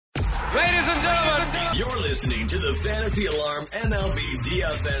You're listening to the Fantasy Alarm MLB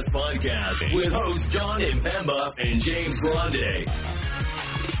DFS podcast with hosts John Impemba and James Grande.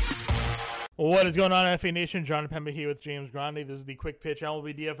 What is going on, FA Nation? John Impemba here with James Grande. This is the Quick Pitch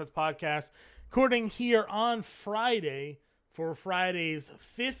MLB DFS podcast, recording here on Friday for Friday's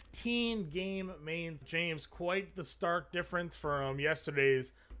 15-game main. James, quite the stark difference from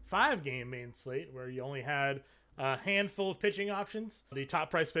yesterday's 5-game main slate, where you only had a handful of pitching options. The top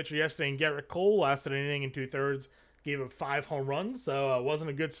price pitcher yesterday, Gerrit Cole, lasted an inning and 2/3, gave up 5 home runs, so it wasn't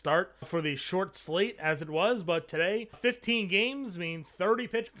a good start for the short slate as it was. But today, 15 games means 30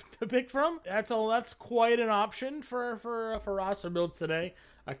 pitch to pick from. That's quite an option for roster builds today.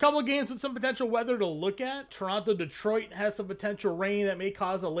 A couple of games with some potential weather to look at. Toronto, Detroit has some potential rain that may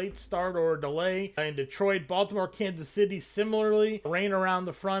cause a late start or a delay. In Detroit, Baltimore, Kansas City, similarly, rain around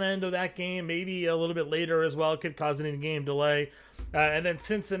the front end of that game, maybe a little bit later as well, could cause an in-game delay. And then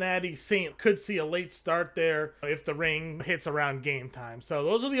Cincinnati, Saint could see a late start there if the rain hits around game time. So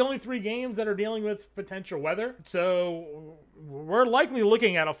those are the only 3 games that are dealing with potential weather. So we're likely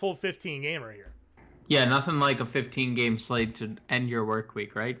looking at a full 15-gamer here. Yeah, nothing like a 15-game slate to end your work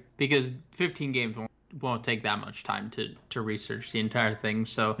week, right? Because 15 games won't take that much time to research the entire thing.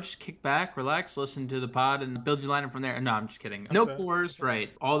 So just kick back, relax, listen to the pod, and build your lineup from there. No, I'm just kidding. No pores, right?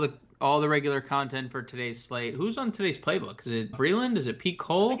 All the regular content for today's slate. Who's on today's playbook? Is it Vreeland? Is it Pete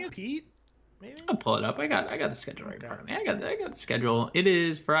Cole? I think it's Pete. Maybe? I'll pull it up. I got the schedule right in front of me. I got the schedule. It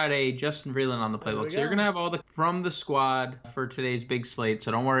is Friday. Justin Vreeland on the playbook. So you're gonna have all from the squad for today's big slate.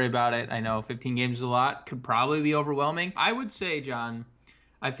 So don't worry about it. I know 15 games is a lot. Could probably be overwhelming. I would say, John,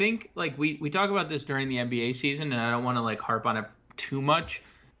 I think like we talk about this during the NBA season, and I don't want to harp on it too much.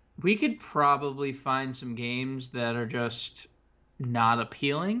 We could probably find some games that are just not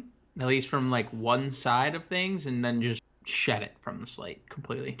appealing, at least from one side of things, and then just shed it from the slate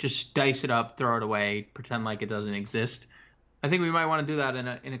completely. Just dice it up, throw it away, pretend like it doesn't exist. I think we might want to do that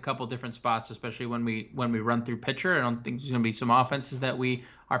in a couple different spots, especially when we run through pitcher. I don't think there's going to be some offenses that we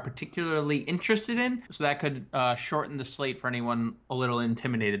are particularly interested in, so that could shorten the slate for anyone a little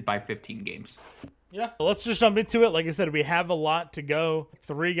intimidated by 15 games. Yeah, well, let's just jump into it. Like I said, we have a lot to go.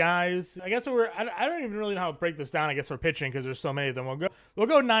 3 guys. I guess I don't even really know how to break this down. I guess for pitching, because there's so many of them. We'll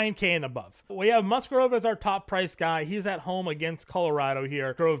go 9K and above. We have Musgrove as our top price guy. He's at home against Colorado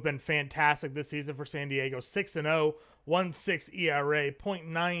here. Grove been fantastic this season for San Diego. 6-0. 1.6 ERA,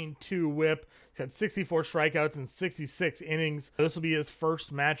 0.92 whip. He's had 64 strikeouts in 66 innings. This will be his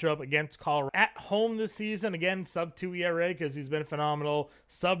first matchup against Colorado at home this season. Again, sub 2 ERA because he's been phenomenal.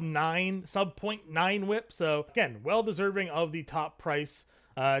 Sub 0.9 whip. So again, well deserving of the top price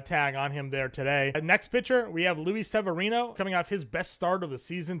tag on him there today. Next pitcher, we have Luis Severino coming off his best start of the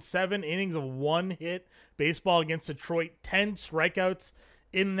season. 7 innings of 1 hit baseball against Detroit. 10 strikeouts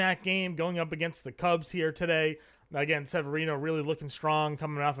in that game, going up against the Cubs here today. Again, Severino really looking strong,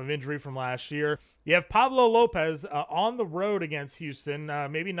 coming off of injury from last year. You have Pablo Lopez on the road against Houston.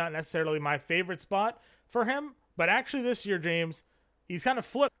 Maybe not necessarily my favorite spot for him, but actually this year, James, he's kind of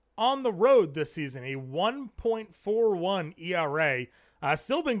flipped on the road this season. A 1.41 ERA.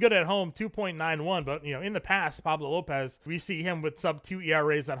 Still been good at home, 2.91, but in the past, Pablo Lopez, we see him with sub 2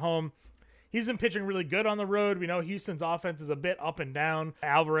 ERAs at home. He's been pitching really good on the road. We know Houston's offense is a bit up and down.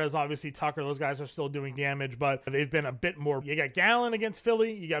 Alvarez, obviously, Tucker, those guys are still doing damage, but they've been a bit more. You got Gallen against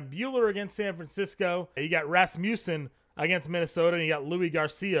Philly. You got Buehler against San Francisco. You got Rasmussen against Minnesota, and you got Louis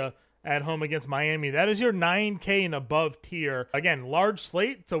Garcia at home against Miami. That is your 9K and above tier. Again, large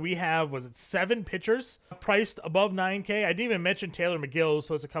slate. So we have, 7 pitchers priced above 9K. I didn't even mention Taylor McGill, who's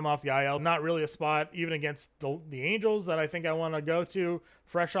supposed to come off the IL. Not really a spot, even against the Angels, that I think I want to go to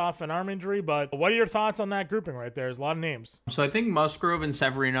fresh off an arm injury. But what are your thoughts on that grouping right there? There's a lot of names. So I think Musgrove and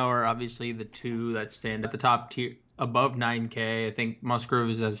Severino are obviously the 2 that stand at the top tier. Above 9K, I think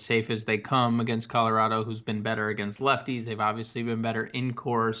Musgrove is as safe as they come against Colorado, who's been better against lefties. They've obviously been better in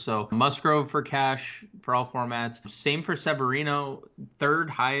core. So Musgrove for cash for all formats. Same for Severino,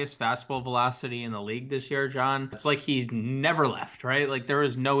 3rd highest fastball velocity in the league this year, John. It's like he's never left, right? There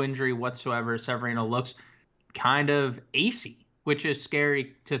is no injury whatsoever. Severino looks kind of acey, which is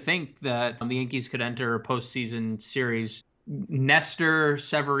scary to think that the Yankees could enter a postseason series Nestor,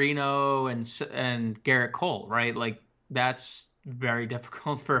 Severino, and Gerrit Cole, right? That's very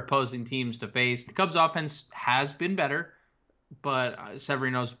difficult for opposing teams to face. The Cubs offense has been better, but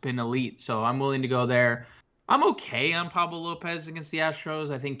Severino's been elite, so I'm willing to go there. I'm okay on Pablo Lopez against the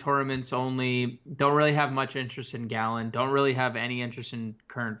Astros. I think tournaments only. Don't really have much interest in Gallen. Don't really have any interest in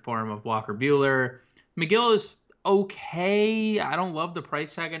current form of Walker Buehler. McGill is okay. I don't love the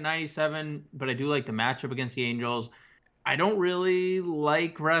price tag at 97, but I do like the matchup against the Angels. I don't really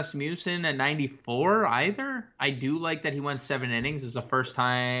like Rasmussen at 94 either. I do like that he went 7 innings. It's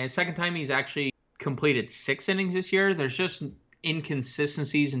the second time he's actually completed 6 innings this year. There's just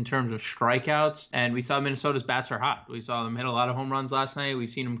inconsistencies in terms of strikeouts, and we saw Minnesota's bats are hot. We saw them hit a lot of home runs last night. We've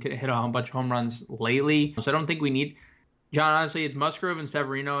seen them hit a bunch of home runs lately. So I don't think we need John. Honestly, it's Musgrove and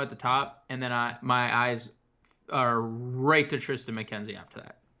Severino at the top, and then my eyes are right to Tristan McKenzie after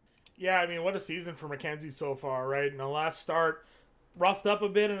that. Yeah, I mean, what a season for McKenzie so far, right? In the last start, roughed up a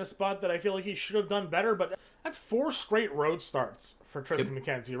bit in a spot that I feel like he should have done better, but that's 4 straight road starts for Tristan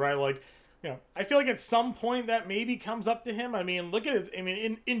McKenzie, right? Like, you know, I feel like at some point that maybe comes up to him. I mean, look at his, I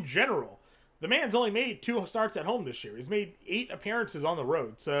mean, in general, the man's only made 2 starts at home this year. He's made 8 appearances on the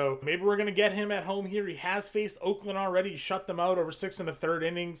road. So maybe we're going to get him at home here. He has faced Oakland already. He shut them out over 6 1/3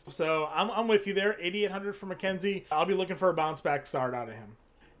 innings. So I'm with you there. 8,800 for McKenzie. I'll be looking for a bounce back start out of him.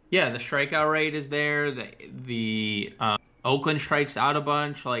 Yeah, the strikeout rate is there. The Oakland strikes out a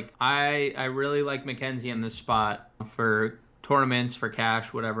bunch. Like I really like McKenzie in this spot for tournaments, for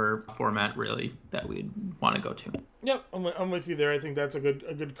cash, whatever format really that we'd want to go to. Yep, I'm with you there. I think that's a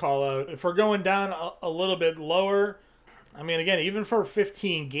good call out. If we're going down a little bit lower, I mean, again, even for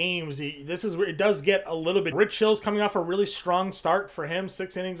 15 games, this is where it does get a little bit. Rich Hill's coming off a really strong start for him.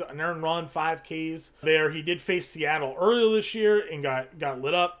 6 innings, an earned run, 5 Ks there. He did face Seattle earlier this year and got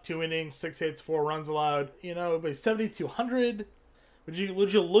lit up. 2 innings, 6 hits, 4 runs allowed. You know, but 7,200. Would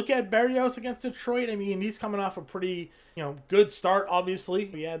you look at Berrios against Detroit? I mean, he's coming off a pretty, you know, good start, obviously.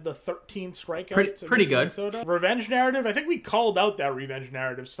 We had the 13 strikeouts. Pretty good. Minnesota. Revenge narrative. I think we called out that revenge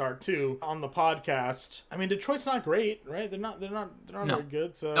narrative start, too, on the podcast. I mean, Detroit's not great, right? They're not very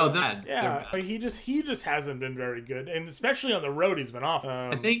good. So no, that. Yeah, but he just hasn't been very good. And especially on the road, he's been off.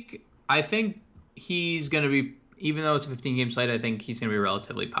 I think he's going to be, even though it's a 15-game slate, I think he's going to be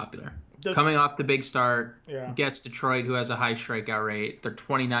relatively popular. Coming off the big start, gets Detroit, who has a high strikeout rate. They're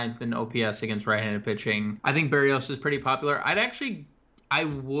 29th in OPS against right-handed pitching. I think Berrios is pretty popular. I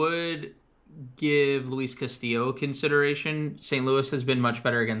would give Luis Castillo consideration. St. Louis has been much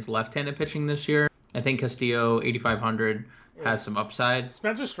better against left-handed pitching this year. I think Castillo, 8,500, has some upside.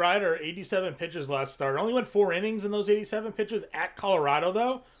 Spencer Strider, 87 pitches last start. Only went 4 innings in those 87 pitches at Colorado,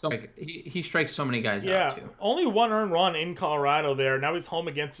 though. So he strikes so many guys out, too. Only 1 earned run in Colorado there. Now he's home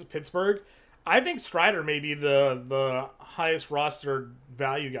against Pittsburgh. I think Strider may be the highest rostered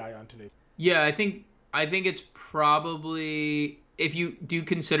value guy on today. Yeah, I think it's probably, if you do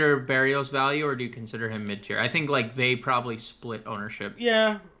consider Berrios value or do you consider him mid-tier? I think like they probably split ownership.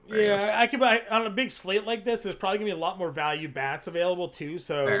 Yeah. Yeah, I could buy on a big slate like this. There's probably gonna be a lot more value bats available too,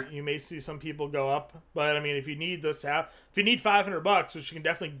 so Fair. You may see some people go up. But I mean, if you need $500, which can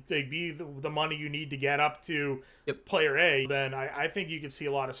definitely be the money you need to get up to player A, then I think you could see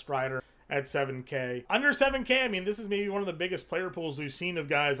a lot of Strider at 7K. Under 7K, I mean, this is maybe one of the biggest player pools we've seen of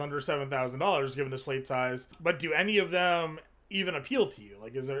guys under $7,000 given the slate size. But do any of them even appeal to you?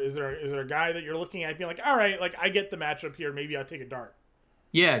 Like, is there a guy that you're looking at being like, all right, like I get the matchup here, maybe I'll take a dart?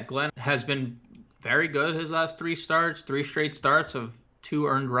 Yeah, Glenn has been very good his last 3 starts, 3 straight starts of 2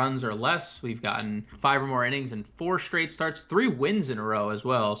 earned runs or less. We've gotten 5 or more innings and 4 straight starts, 3 wins in a row as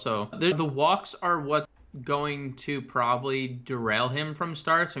well. So the walks are what's going to probably derail him from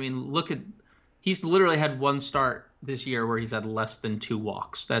starts. I mean, he's literally had 1 start this year where he's had less than 2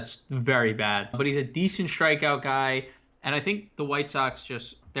 walks. That's very bad. But he's a decent strikeout guy. And I think the White Sox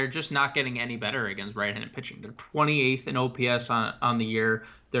they're just not getting any better against right-handed pitching. They're 28th in OPS on the year.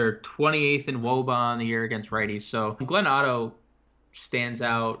 They're 28th in WOBA on the year against righties. So Glenn Otto stands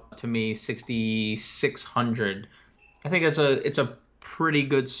out to me, 6,600. I think it's a pretty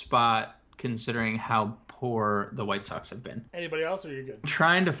good spot considering how poor the White Sox have been. Anybody else, or are you good? I'm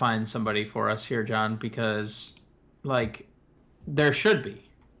trying to find somebody for us here, John, because like there should be,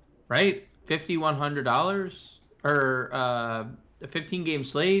 right? $5,100 or a 15-game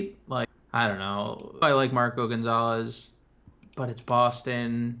slate. Like, I don't know. I like Marco Gonzalez, but it's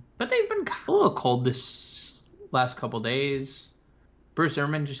Boston. But they've been a little cold this last couple days. Bruce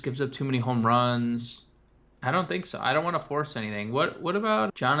Irvin just gives up too many home runs. I don't think so. I don't want to force anything. What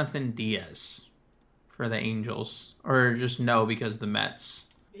about Jonathan Diaz for the Angels? Or just no because the Mets?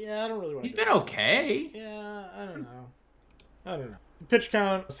 Yeah, I don't really want He's been okay. Yeah, I don't know. Pitch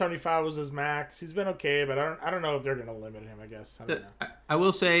count 75 was his max. He's been okay, but I don't know if they're going to limit him, I guess. I don't know. I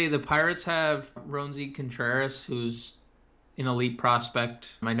will say the Pirates have Roansy Contreras, who's an elite prospect.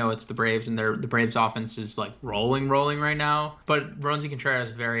 I know it's the Braves, and the Braves offense is like rolling right now. But Roansy Contreras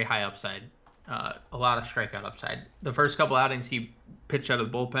is very high upside. A lot of strikeout upside. The first couple outings, he pitched out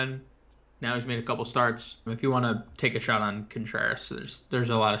of the bullpen. Now he's made a couple starts. If you want to take a shot on Contreras, there's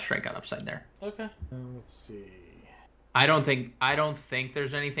a lot of strikeout upside there. Okay. Let's see. I don't think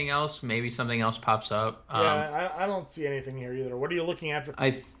there's anything else. Maybe something else pops up. I don't see anything here either. What are you looking at?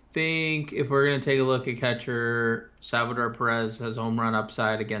 I think if we're going to take a look at catcher, Salvador Perez has home run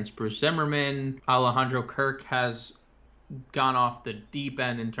upside against Bruce Zimmerman. Alejandro Kirk has gone off the deep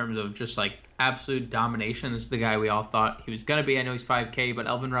end in terms of just like absolute domination. This is the guy we all thought he was going to be. I know he's 5K, but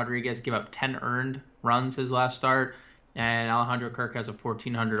Elvin Rodriguez gave up 10 earned runs his last start. And Alejandro Kirk has a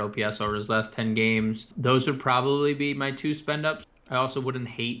 1,400 OPS over his last 10 games. Those would probably be my two spend-ups. I also wouldn't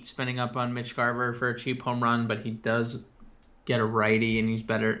hate spending up on Mitch Garver for a cheap home run, but he does get a righty, and he's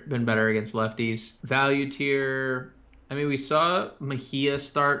been better against lefties. Value tier, I mean, we saw Mejia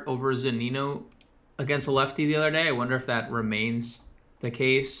start over Zunino against a lefty the other day. I wonder if that remains the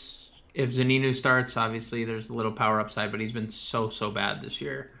case. If Zunino starts, obviously there's a little power upside, but he's been so bad this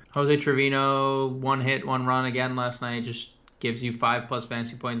year. Jose Trevino, 1 hit, 1 run again last night, just gives you 5+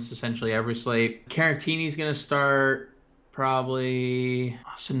 fantasy points essentially every slate. Caratini's going to start probably.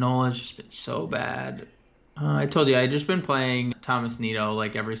 Sonola's just been so bad. I told you, I just been playing Thomas Nido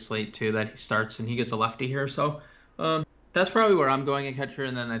like every slate too that he starts, and he gets a lefty here. So that's probably where I'm going at catcher,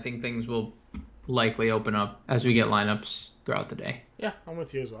 and then I think things will likely open up as we get lineups throughout the day. Yeah, I'm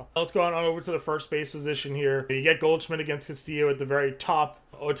with you as well. Let's go on over to the first base position here. You get Goldschmidt against Castillo at the very top.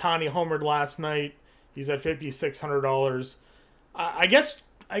 Ohtani homered last night. He's at $5,600. I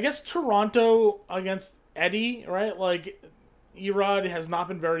guess Toronto against Eddie, right? Like, Erod has not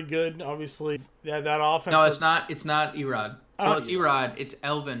been very good, obviously. That offense. No, it's not Erod. No, it's Erod. It's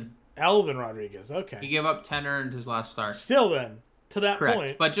Elvin. Elvin Rodriguez, okay. He gave up 10 earned his last start. Still then, to that Correct.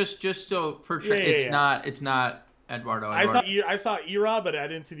 point. But just so for sure, it's not Eduardo. I saw Erod, but I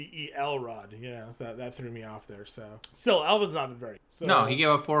didn't see the EL Rod. Yeah, that threw me off there. So still, Elvin's not been very. So, no, he gave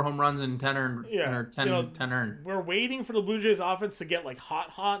up 4 home runs and 10 earned. Yeah, or 10 earned. We're waiting for the Blue Jays offense to get like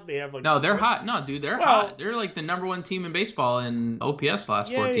hot. They have like no, they're hot. No, dude, they're hot. They're like the number 1 team in baseball in OPS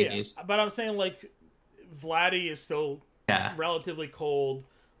last 14 days. But I'm saying like Vladdy is still relatively cold.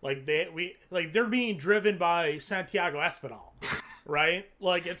 Like they're being driven by Santiago Espinal. Right?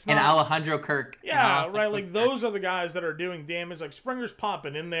 Like, it's not... And Alejandro Kirk. Yeah, right? Like, those are the guys that are doing damage. Like, Springer's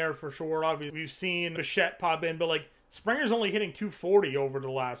popping in there for sure. Obviously, we've seen Bichette pop in, but, like, Springer's only hitting 240 over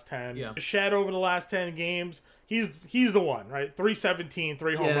the last 10. Yeah. Bichette over the last 10 games, he's the one, right? 317,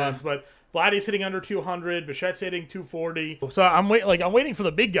 3 home runs, but Vladdy's hitting under 200. Bichette's hitting 240. So I'm waiting for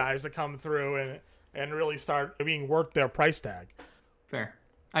the big guys to come through and really start being worth their price tag. Fair.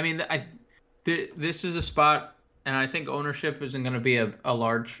 I mean, this is a spot... And I think ownership isn't going to be a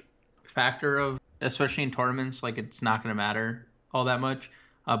large factor of, especially in tournaments. Like, it's not going to matter all that much.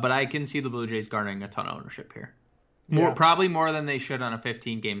 But I can see the Blue Jays garnering a ton of ownership here. Probably more than they should on a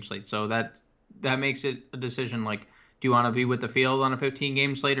 15-game slate. So that makes it a decision, like, do you want to be with the field on a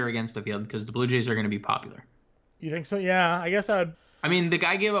 15-game slate or against the field? Because the Blue Jays are going to be popular. You think so? Yeah, I guess I would. I mean, the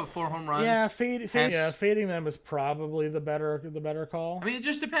guy gave up 4 home runs. Yeah, fading them is probably the better call. I mean, it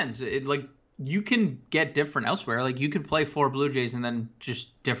just depends. You can get different elsewhere. Like, you could play 4 Blue Jays and then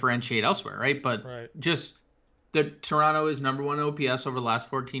just differentiate elsewhere, right? But just the Toronto is number 1 OPS over the last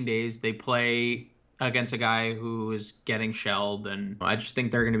 14 days. They play against a guy who is getting shelled, and I just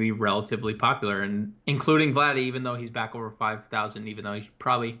think they're going to be relatively popular, and including Vladdy, even though he's back over 5,000, even though he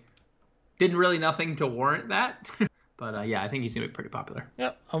probably did nothing to warrant that. But, I think he's going to be pretty popular.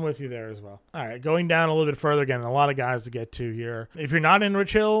 Yep, I'm with you there as well. All right, going down a little bit further again, a lot of guys to get to here. If you're not in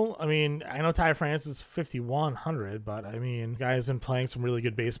Rich Hill, I mean, I know Ty France is 5,100, but, I mean, the guy's been playing some really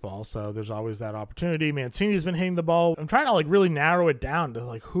good baseball, so there's always that opportunity. Mancini's been hitting the ball. I'm trying to, like, really narrow it down to,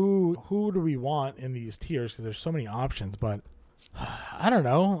 like, who do we want in these tiers, because there's so many options, but I don't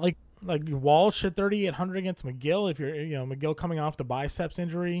know. Like Walsh at 3,800 against McGill. If you're, McGill coming off the biceps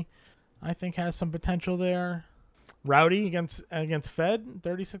injury, I think has some potential there. Rowdy against Fed,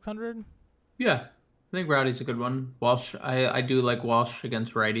 3,600. Yeah, I think Rowdy's a good one. Walsh, I do like Walsh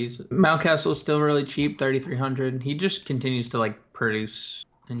against righties. Mountcastle's still really cheap, 3,300. He just continues to like produce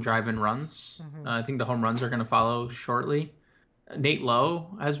and drive in runs. Mm-hmm. I think the home runs are going to follow shortly. Nate Lowe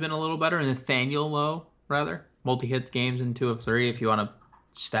has been a little better. Nathaniel Lowe, rather. Multi-hit games in 2 of 3 if you want to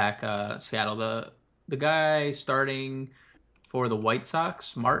stack Seattle. The guy starting for the White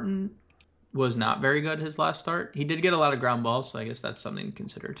Sox, Martin, was not very good his last start. He did get a lot of ground balls, so I guess that's something to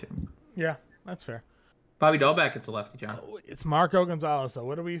consider too. Yeah, that's fair. Bobby Dahlbeck, it's a lefty, John. It's Marco Gonzalez, though.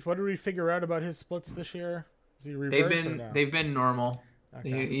 What do we figure out about his splits this year? Is he reversed or no? They've been normal.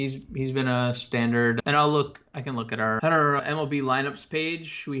 Okay. He's been a standard, and I can look at our MLB lineups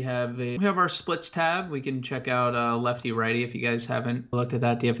page. We have our splits tab. We can check out lefty righty if you guys haven't looked at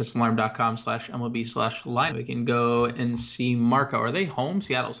that. DFSalarm.com/MLB/line. We can go and see Marco. Are they home?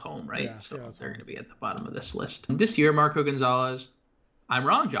 Seattle's home, right? Yeah, so Seattle's they're home. going to be at the bottom of this list. This year, Marco Gonzalez. I'm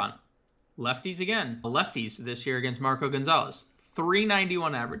wrong, John. Lefties again. Lefties this year against Marco Gonzalez.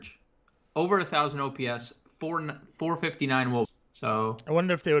 391 average, over 1,000 OPS, 459 WOBA. So I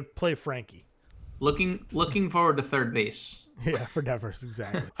wonder if they would play Frankie. looking forward to third base. Yeah, for Devers,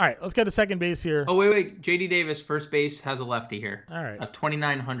 exactly. All right, let's get to second base here. Oh wait, JD Davis, first base, has a lefty here. All right,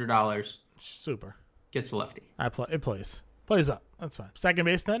 $2,900 super. gets a lefty. It plays up. That's fine. Second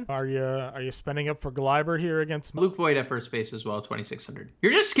base then. Are you spending up for Gleiber here against? Luke Voigt at first base as well, $2,600.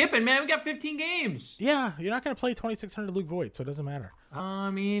 You're just skipping, man. We got 15 games. Yeah, you're not going to play 2,600 Luke Voigt, so it doesn't matter.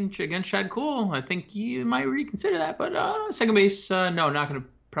 I mean, against Chad Cool, I think you might reconsider that. But second base, no,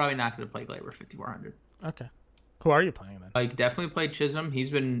 probably not gonna play Gleyber 5,400. Okay. Who are you playing then? Like definitely play Chisholm. He's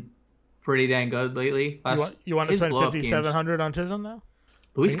been pretty dang good lately. You want to spend 5,700 on Chisholm now?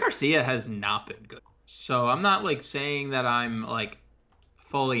 Luis Garcia has not been good. So I'm not like saying that I'm like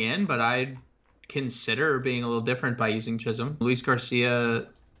fully in, but I'd consider being a little different by using Chisholm. Luis Garcia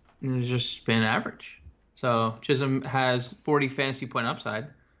has just been average. So Chisholm has 40 fantasy point upside.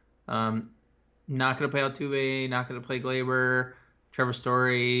 Not going to play Altuve, not going to play Gleyber. Trevor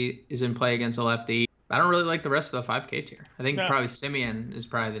Story is in play against a lefty. I don't really like the rest of the 5K tier. I think probably Simeon is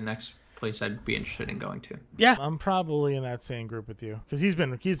probably the next place I'd be interested in going to. Yeah, I'm probably in that same group with you because he's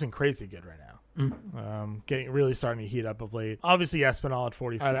been crazy good right now. Really starting to heat up of late. Obviously, Espinal at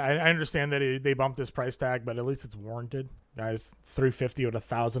 40. I understand that they bumped this price tag, but at least it's warranted. Guys, 350 with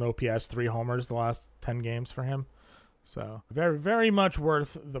 1,000 OPS, 3 homers the last 10 games for him. So very, very much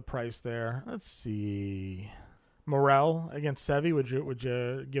worth the price there. Let's see. Morel against Sevy. Would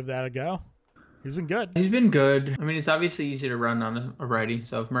you give that a go? He's been good. He's been good. I mean, it's obviously easy to run on a righty.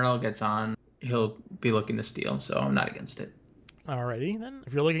 So if Morel gets on, he'll be looking to steal. So I'm not against it. Alrighty then.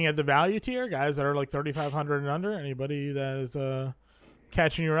 If you're looking at the value tier, guys that are like 3,500 and under, anybody that is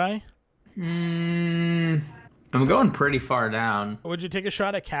catching your eye? I'm going pretty far down. Would you take a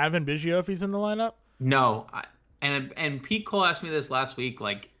shot at Cavan Biggio if he's in the lineup? No. And Pete Cole asked me this last week.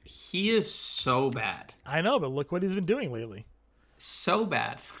 Like, he is so bad. I know, but look what he's been doing lately. So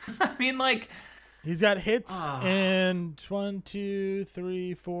bad. I mean, like, he's got hits in 1, 2,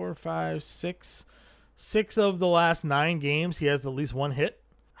 3, 4, 5, 6. 6 of the last 9 games, he has at least 1 hit.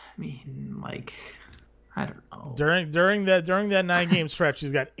 I mean, like, I don't know. During that 9-game stretch,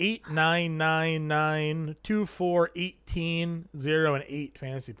 he's got 8, 9, 9, 9, 2, 4, 18, 0, and 8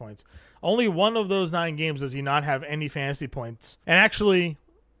 fantasy points. Only one of those 9 games does he not have any fantasy points. And actually,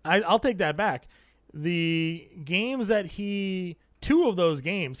 I'll take that back. The games that 2 of those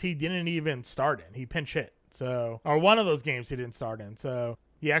games he didn't even start in. He pinch hit. Or one of those games he didn't start in. So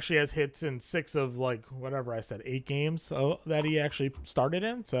he actually has hits in 6 of 8 games that he actually started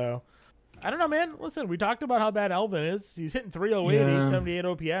in. So I don't know, man. Listen, we talked about how bad Elvin is. He's hitting 308, 878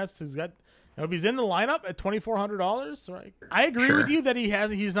 OPS. He's got, if he's in the lineup at $2,400, right? I agree with you that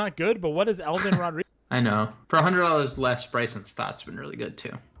he's not good, but what is Elvin Rodriguez? I know. For $100 less, Bryson Stott's been really good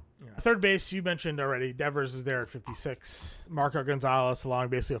too. Yeah. Third base, you mentioned already. Devers is there at 56. Marco Gonzalez allowing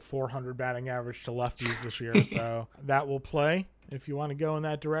basically a 400 batting average to lefties this year. So that will play if you want to go in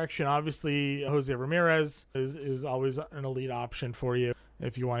that direction. Obviously, Jose Ramirez is always an elite option for you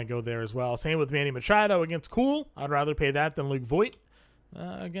if you want to go there as well. Same with Manny Machado against Cool. I'd rather pay that than Luke Voigt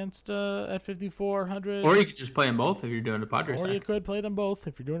against at 5,400. Or you could just play them both if you're doing a Padres stack. Or you could play them both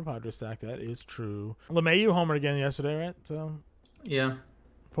if you're doing a Padres stack. That is true. LeMahieu homered again yesterday, right? So yeah.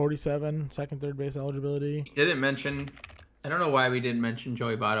 47, second, third base eligibility. Didn't mention, I don't know why we didn't mention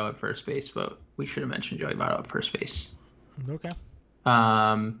Joey Votto at first base, but we should have mentioned Joey Votto at first base. Okay.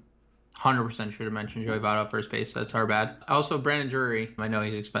 100% should have mentioned Joey Votto at first base. That's our bad. Also, Brandon Drury. I know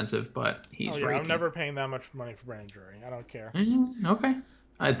he's expensive, but he's I'm never paying that much money for Brandon Drury. I don't care. Okay.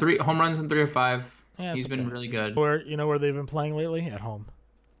 I had 3 home runs in 3 or 5. Yeah, he's been really good. Where they've been playing lately? At home.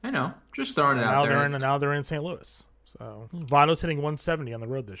 I know. Just throwing it out there. Now they're in St. Louis. So Votto's hitting 170 on the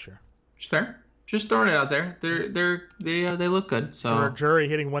road this year. It's fair. Just throwing it out there. They look good. So Drury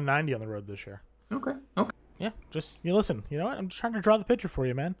hitting 190 on the road this year. Okay. Yeah. Just listen. You know what? I'm just trying to draw the picture for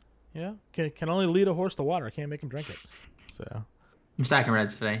you, man. Yeah. Can only lead a horse to water. I can't make him drink it. So I'm stacking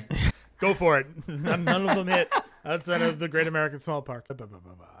Reds today. Go for it. None of them hit outside of the Great American Small Park.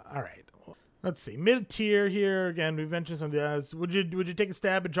 All right. Let's see. Mid tier here again. We mentioned some of the others. Would you take a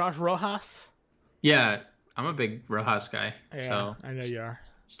stab at Josh Rojas? Yeah. I'm a big Rojas guy. Yeah, so I know you are.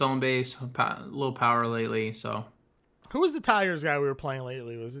 Stolen base, a little power lately. So Who was the Tigers guy we were playing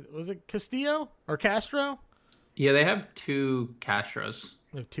lately? Was it Castillo or Castro? Yeah, they have 2 Castros.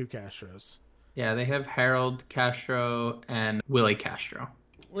 They have 2 Castros. Yeah, they have Harold Castro and Willie Castro.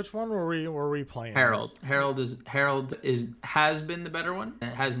 Which one were we playing? Harold. Harold has been the better one.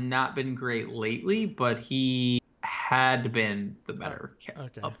 It has not been great lately, but he had been the better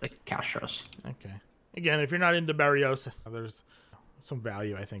of the Castros. Okay. Again, if you're not into Barrios, there's some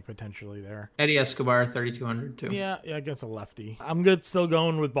value, I think, potentially there. Eddie Escobar, 3,200 too. Yeah, against a lefty. I'm good still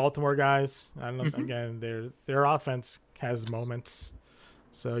going with Baltimore guys. I don't know, again, their offense has moments.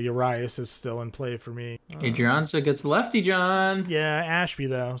 So Urias is still in play for me. Adrianza gets lefty, John. Yeah, Ashby,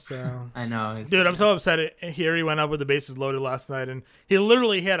 though. So I know. Dude, I'm so upset. Here he went up with the bases loaded last night, and he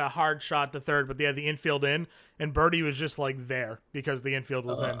literally hit a hard shot to third, but they had the infield in, and Birdie was just like there because the infield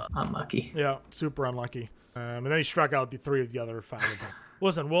was in. Unlucky. Yeah, super unlucky. And then he struck out the 3 of the other 5.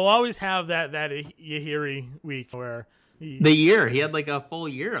 Listen, we'll always have that Yahiri week where he had like a full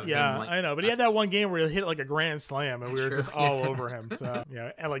year of him. Yeah, like, I know, but he had that one game where he hit like a grand slam, and we were just all over him. So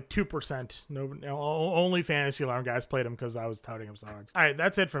yeah, at like 2%. Only Fantasy Alarm guys played him because I was touting him so hard. All right,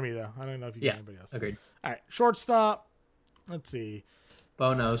 that's it for me though. I don't know if you got anybody else. Agreed. All right, shortstop. Let's see.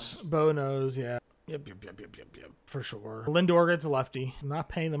 Bonos, yeah. Yep, for sure. Lindor gets a lefty. I'm not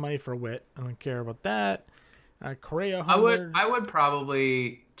paying the money for Witt. I don't care about that. Correa. I would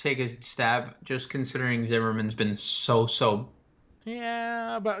probably take a stab just considering Zimmerman's been so.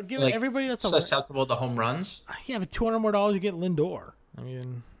 Yeah, but give like, everybody that's susceptible to home runs. Yeah, but $200 more you get Lindor. I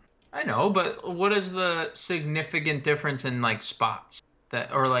mean, I know, but what is the significant difference in like spots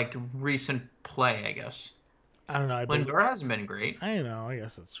that or like recent play? I guess. I don't know. Lindor hasn't been great. I know. I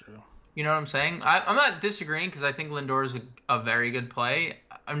guess that's true. You know what I'm saying? I'm not disagreeing because I think Lindor is a very good play.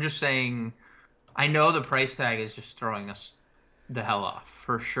 I'm just saying. I know the price tag is just throwing us the hell off,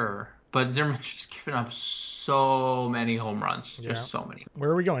 for sure. But Zimmerman's just giving up so many home runs. Just so many. Where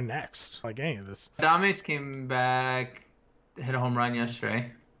are we going next? Like any of this? Adames came back, hit a home run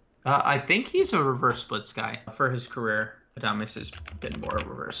yesterday. I think he's a reverse splits guy for his career. Adames has been more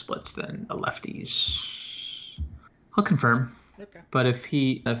reverse splits than a lefties. I'll confirm. Okay. But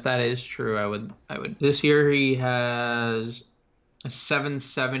if that is true, I would. This year he has a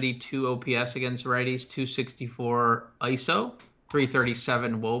 772 OPS against righties, 264 ISO,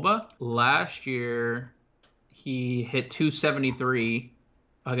 337 WOBA. Last year, he hit 273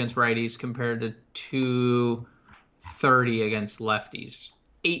 against righties compared to 230 against lefties.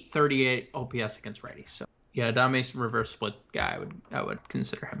 838 OPS against righties. So yeah, Adames reverse split guy. I would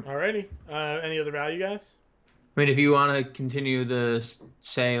consider him. Alrighty. Any other value guys? I mean, if you want to continue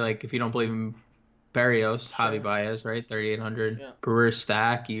if you don't believe in Barrios, Javi Baez, right? 3,800. Yeah. Brewer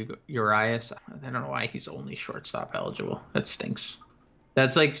stack, Urias. I don't know why he's only shortstop eligible. That stinks.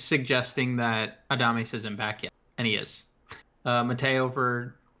 That's like suggesting that Adames isn't back yet. And he is. Mateo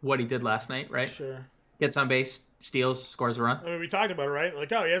for what he did last night, right? Sure. Gets on base, steals, scores a run. I mean, we talked about it, right?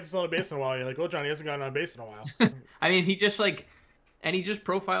 Like, he hasn't stolen a base in a while. You're like, well, John, he hasn't gotten on base in a while. I mean, he just he just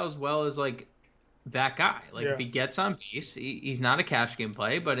profiles well as that guy. If he gets on base, he's not a cash game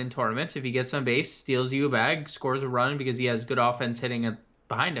play, but in tournaments, if he gets on base, steals you a bag, scores a run because he has good offense hitting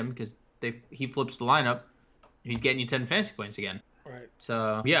behind him because he flips the lineup, and he's getting you 10 fantasy points again. Right.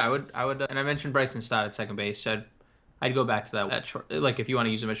 So yeah, I would, and I mentioned Bryson Stott at second base. So I'd go back to that short. If you want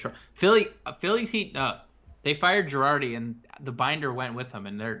to use him at short, Philly's heating up. They fired Girardi, and the binder went with him,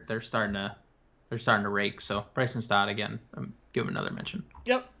 and they're starting to rake. So Bryson Stott again, give him another mention.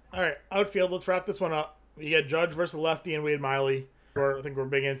 Yep. All right, outfield. Let's wrap this one up. You got Judge versus lefty and Wade Miley. I think we're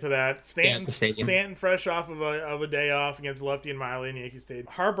big into that. Stanton fresh off of a day off against lefty and Miley in Yankee Stadium.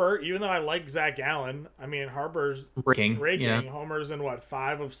 Harper, even though I like Zach Gallen, I mean Harper's raking homers in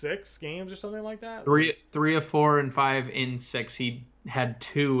 5 of 6 games or something like that. 3 of 4 and 5 in 6. He had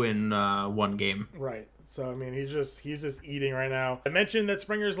 2 in 1 game. Right. So I mean he's just eating right now. I mentioned that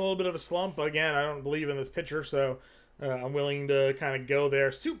Springer's a little bit of a slump. Again, I don't believe in this pitcher, so I'm willing to kind of go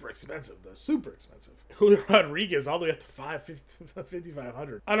there. Super expensive, though. Super expensive. Julio Rodriguez all the way up to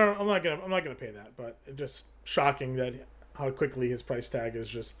 $5,500. I'm not gonna pay that, but it's just shocking that how quickly his price tag is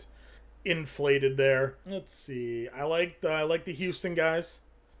just inflated there. Let's see. I like the Houston guys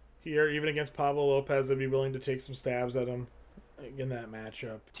here, even against Pablo Lopez. I'd be willing to take some stabs at him in that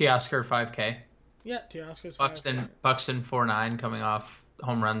matchup. Teoscar 5K. Yeah, Teoscar's Buxton 4.9 coming off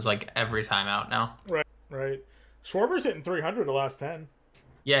home runs every time out now. Right. Schwarber's hitting 300 the last 10.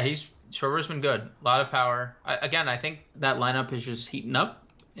 Yeah, Schwarber's been good. A lot of power. I think that lineup is just heating up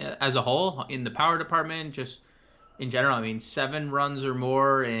as a whole in the power department. Just in general, I mean, 7 runs or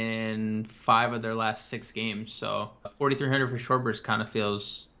more in 5 of their last 6 games. So 4,300 for Schwarber's kind of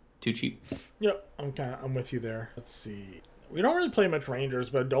feels too cheap. Yep, I'm with you there. Let's see. We don't really play much Rangers,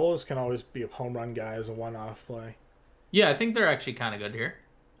 but Adolis can always be a home run guy as a one-off play. Yeah, I think they're actually kind of good here.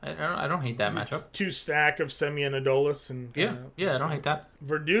 I don't hate that matchup. 2 stack of Semien and Adolis. And yeah, I don't hate that.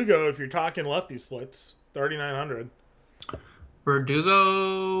 Verdugo, if you're talking lefty splits, 3,900.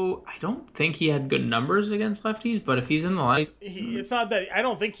 Verdugo, I don't think he had good numbers against lefties, but if he's in the line... It's not that... I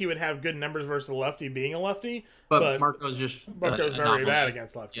don't think he would have good numbers versus a lefty being a lefty. But Marco's very bad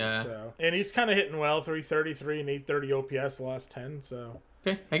against lefties. Yeah. So. And he's kind of hitting well, 333 and 830 OPS the last 10. So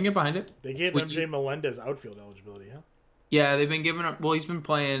okay, I can get behind it. They gave MJ Melendez outfield eligibility, huh? Yeah, they've been giving up... Well, he's been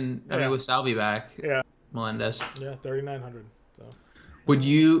playing with Salvi back. Yeah. Melendez. Yeah, 3,900. So. Do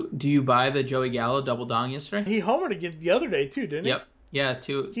you buy the Joey Gallo double dong yesterday? He homered again the other day too, didn't he? Yep. Yeah,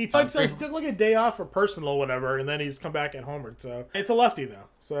 two. He took like a day off for personal or whatever, and then he's come back and homered. So it's a lefty though.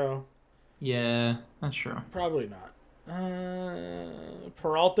 So yeah, that's true. Probably not.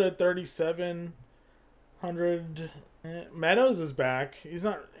 Peralta at 3,700. Meadows is back. He's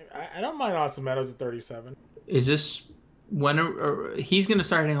not. I don't mind Austin Meadows at 37. Is this when he's going to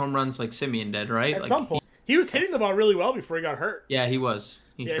start hitting home runs like Semien did, right? At some point. He was hitting the ball really well before he got hurt. Yeah, he was.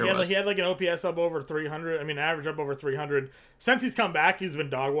 He had like an OPS up over 300. I mean, average up over 300. Since he's come back, he's been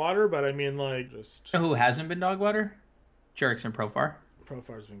dog water. But I mean, like, just... You know who hasn't been dog water? Jerickson Profar.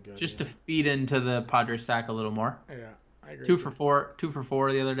 Profar's been good. Just to feed into the Padres stack a little more. Yeah, I agree. 2 for 4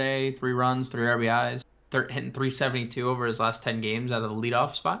 the other day. 3 runs, 3 RBIs. Hitting 372 over his last 10 games out of the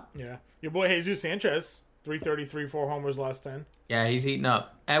leadoff spot. Yeah. Your boy Jesus Sanchez, 333, 4 homers last 10. Yeah, he's heating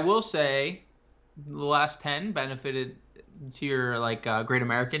up. I will say... The last 10 benefited to your Great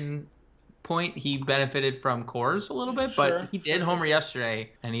American point. He benefited from Coors a little bit, but he did homer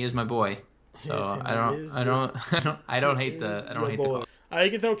yesterday, and he is my boy. So I don't hate the call.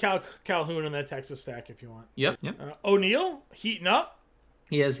 You can throw Calhoun in that Texas stack if you want. Yep. O'Neill heating up.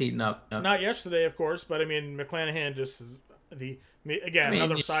 He is heating up. Yep. Not yesterday, of course, but I mean McClanahan just is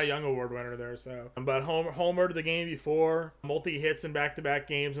another Cy Young Award winner there. So, but homered the game before, multi hits in back-to-back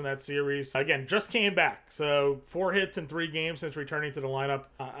games in that series. Again, just came back, so 4 hits in 3 games since returning to the lineup.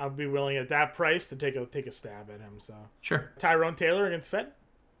 I'll be willing at that price to take a stab at him. So sure. Tyrone Taylor against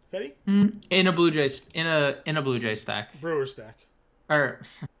Fetty in a Blue Jays stack. Brewer stack. Or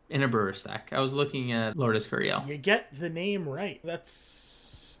in a Brewer stack. I was looking at Lourdes Gurriel. You get the name right.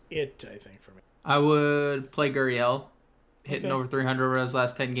 That's it, I think, for me. I would play Gurriel. Hitting over 300 over his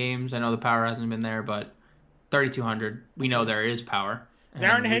last 10 games. I know the power hasn't been there, but 3,200. We know there is power. Is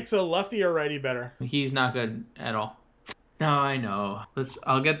Aaron Hicks a lefty or righty better? He's not good at all. No, I know. Let's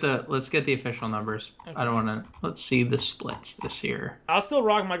get the official numbers. Okay. I don't want to. Let's see the splits this year. I'll still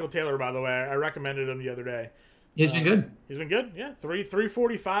rock Michael Taylor, by the way. I recommended him the other day. He's been good. He's been good. Yeah,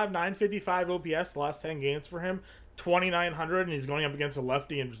 345, 955 OPS the last 10 games for him. 2,900, and he's going up against a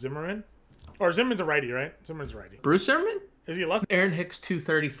lefty and Zimmerman. Or Zimmerman's a righty, right? Zimmerman's a righty. Bruce Zimmerman? Is he a lefty? Aaron Hicks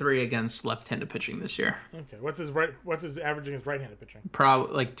 233 against left-handed pitching this year. Okay, what's his average against right-handed pitching?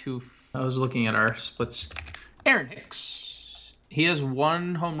 Probably like 2. I was looking at our splits. Aaron Hicks, he has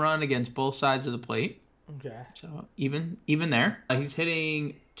 1 home run against both sides of the plate. Okay. So even there, he's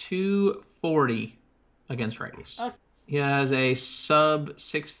hitting 240 against righties. Okay. He has a sub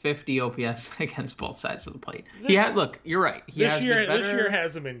 650 OPS against both sides of the plate. Look, you're right. This year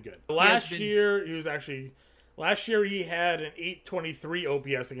hasn't been good. Last year he had an 823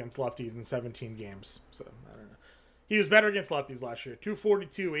 OPS against lefties in 17 games. So I don't know. He was better against lefties last year.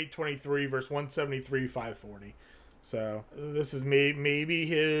 242, 823 versus 173, 540. So this is maybe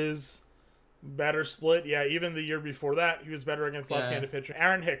his better split. Yeah, even the year before that, he was better against left-handed pitcher.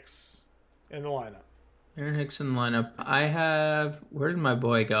 Aaron Hicks in the lineup. Aaron Hicks in the lineup. I have... Where did my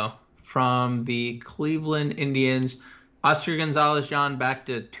boy go? From the Cleveland Indians. Oscar Gonzalez-John back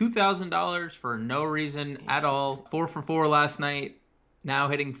to $2,000 for no reason at all. 4 for 4 last night. Now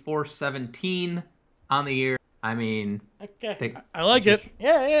hitting 417 on the year. I mean... Okay. I like it.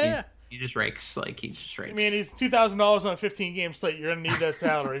 Yeah. He just rakes. He just rakes. I mean, he's $2,000 on a 15-game slate. You're going to need that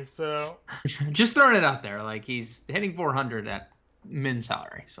salary, so... Just throwing it out there. He's hitting 400 at min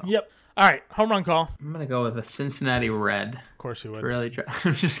salary. So. Yep. All right, home run call. I'm going to go with a Cincinnati Red. Of course you would.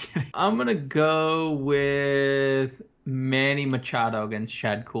 I'm just kidding. I'm going to go with Manny Machado against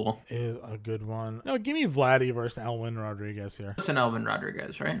Chad Kuhl. Is a good one. No, give me Vladdy versus Elvin Rodriguez here. What's an Elvin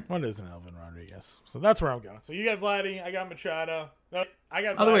Rodriguez, right? What is an Elvin Rodriguez? So that's where I'm going. So you got Vladdy, I got Machado. No, I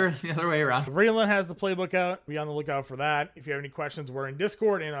got the other way around. Vreeland has the playbook out. Be on the lookout for that. If you have any questions, we're in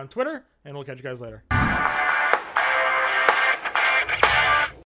Discord and on Twitter, and we'll catch you guys later.